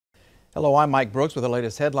Hello, I'm Mike Brooks with the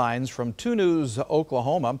latest headlines from 2 News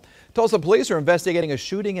Oklahoma. Tulsa police are investigating a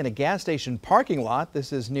shooting in a gas station parking lot.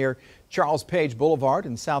 This is near Charles Page Boulevard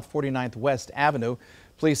and South 49th West Avenue.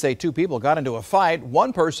 Police say 2 people got into a fight.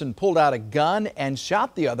 One person pulled out a gun and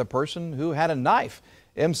shot the other person who had a knife.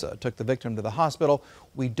 IMSA took the victim to the hospital.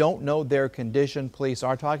 We don't know their condition. Police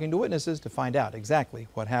are talking to witnesses to find out exactly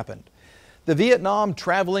what happened. The Vietnam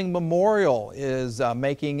Traveling Memorial is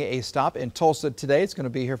making a stop in Tulsa today. It's going to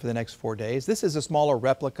be here for the next 4 days. This is a smaller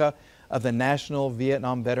replica of the National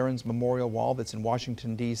Vietnam Veterans Memorial Wall that's in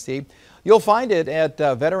Washington, D.C. You'll find it at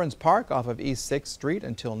Veterans Park off of East 6th Street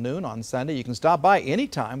until noon on Sunday. You can stop by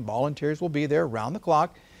anytime. Volunteers will be there around the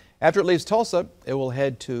clock. After it leaves Tulsa, it will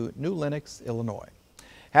head to New Lenox, Illinois.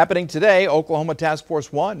 Happening today, Oklahoma Task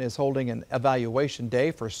Force 1 is holding an evaluation day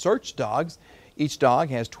for search dogs. Each dog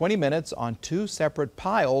has 20 minutes on 2 separate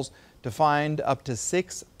piles to find up to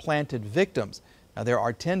 6 planted victims. Now, there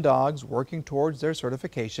are 10 dogs working towards their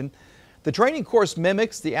certification. The training course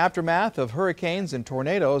mimics the aftermath of hurricanes and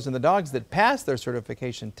tornadoes, and the dogs that pass their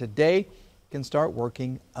certification today can start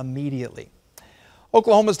working immediately.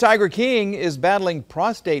 Oklahoma's Tiger King is battling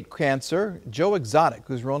prostate cancer. Joe Exotic,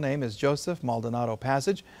 whose real name is Joseph Maldonado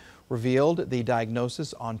Passage, revealed the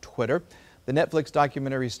diagnosis on Twitter. The Netflix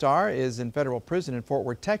documentary star is in federal prison in Fort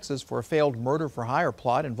Worth, Texas for a failed murder-for-hire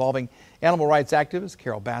plot involving animal rights activist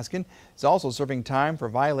Carol Baskin. He's also serving time for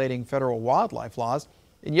violating federal wildlife laws.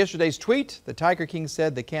 In yesterday's tweet, the Tiger King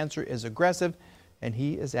said the cancer is aggressive and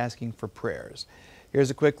he is asking for prayers. Here's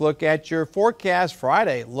a quick look at your forecast.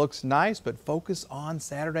 Friday looks nice, but focus on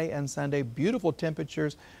Saturday and Sunday. Beautiful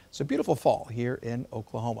temperatures. It's a beautiful fall here in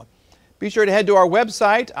Oklahoma. Be sure to head to our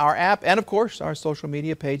website, our app, and of course, our social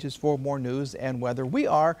media pages for more news and weather. We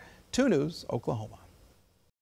are 2 News Oklahoma.